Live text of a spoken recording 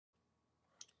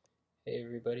Hey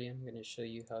everybody, I'm going to show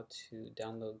you how to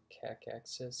download CAC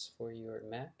Access for your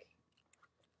Mac.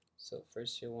 So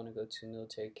first you'll want to go to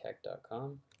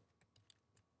militarycac.com.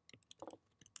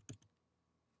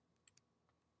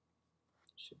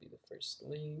 Should be the first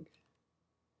link.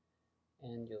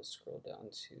 And you'll scroll down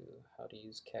to how to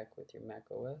use CAC with your Mac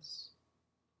OS.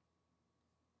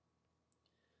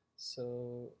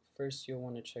 So first you'll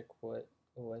want to check what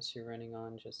OS you're running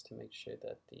on just to make sure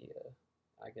that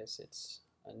I guess it's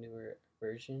a newer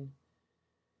version.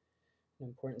 An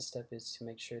important step is to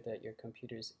make sure that your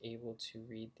computer is able to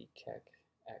read the CAC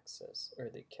access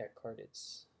or the CAC card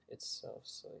itself.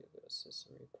 So you go to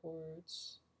System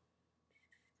Reports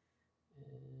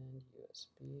and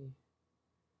USB,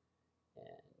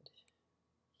 and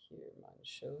here mine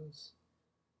shows.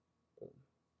 Boom.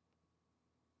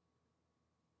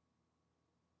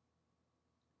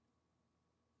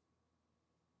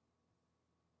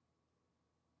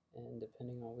 And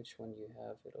depending on which one you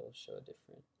have, it'll show a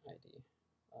different ID.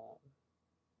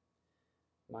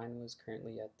 Mine was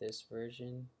currently at this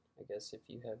version. I guess if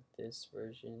you have this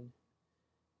version,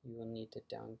 you will need to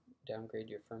downgrade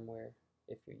your firmware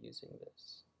if you're using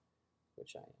this,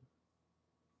 which I am.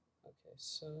 Okay,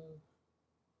 so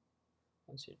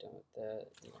once you're done with that,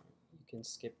 you can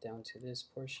skip down to this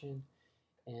portion,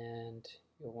 and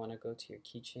you'll want to go to your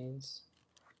keychains.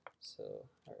 So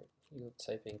you'll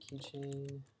type in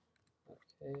keychain,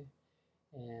 okay,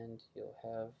 and you'll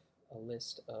have a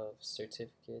list of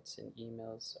certificates and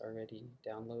emails already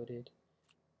downloaded.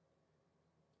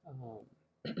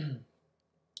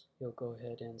 You'll go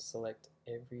ahead and select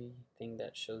everything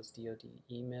that shows DoD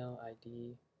email,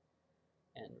 ID,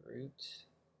 and root.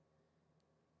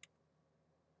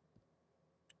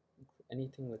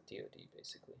 Anything with DoD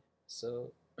basically.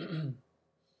 So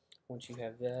once you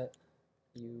have that,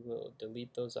 you will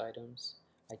delete those items.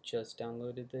 I just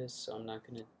downloaded this, so I'm not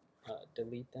going to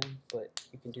delete them, but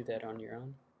you can do that on your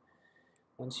own.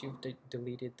 Once you've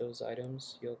deleted those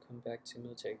items, you'll come back to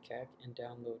Military CAC and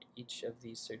download each of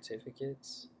these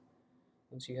certificates.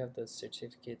 Once you have the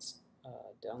certificates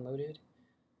downloaded,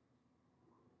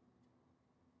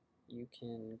 you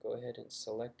can go ahead and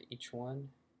select each one,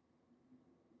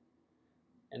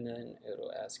 and then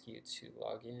it'll ask you to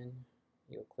log in.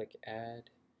 You'll click add.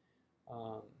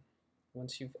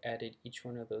 Once you've added each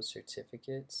one of those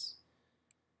certificates,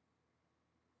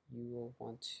 you will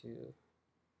want to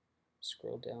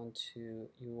scroll down to,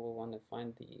 you will want to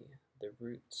find the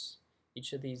roots.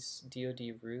 Each of these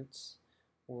DoD roots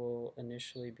will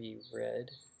initially be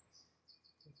red,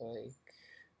 like,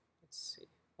 let's see,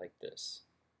 like this.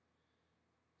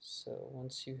 So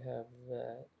once you have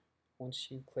that,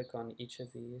 once you click on each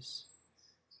of these,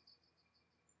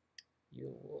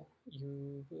 you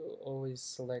will always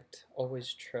select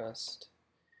Always Trust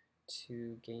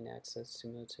to gain access to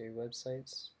military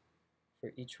websites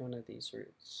for each one of these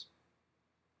roots.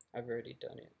 I've already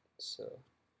done it, so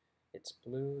it's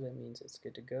blue, that means it's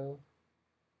good to go.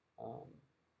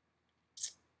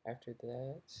 After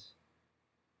that,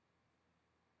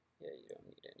 yeah, you don't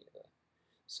need any of that.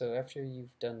 So after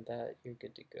you've done that, you're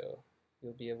good to go.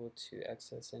 You'll be able to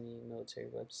access any military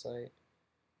website.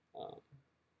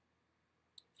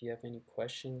 If you have any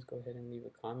questions, go ahead and leave a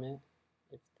comment.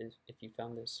 If you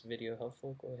found this video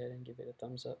helpful, go ahead and give it a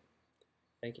thumbs up.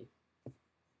 Thank you.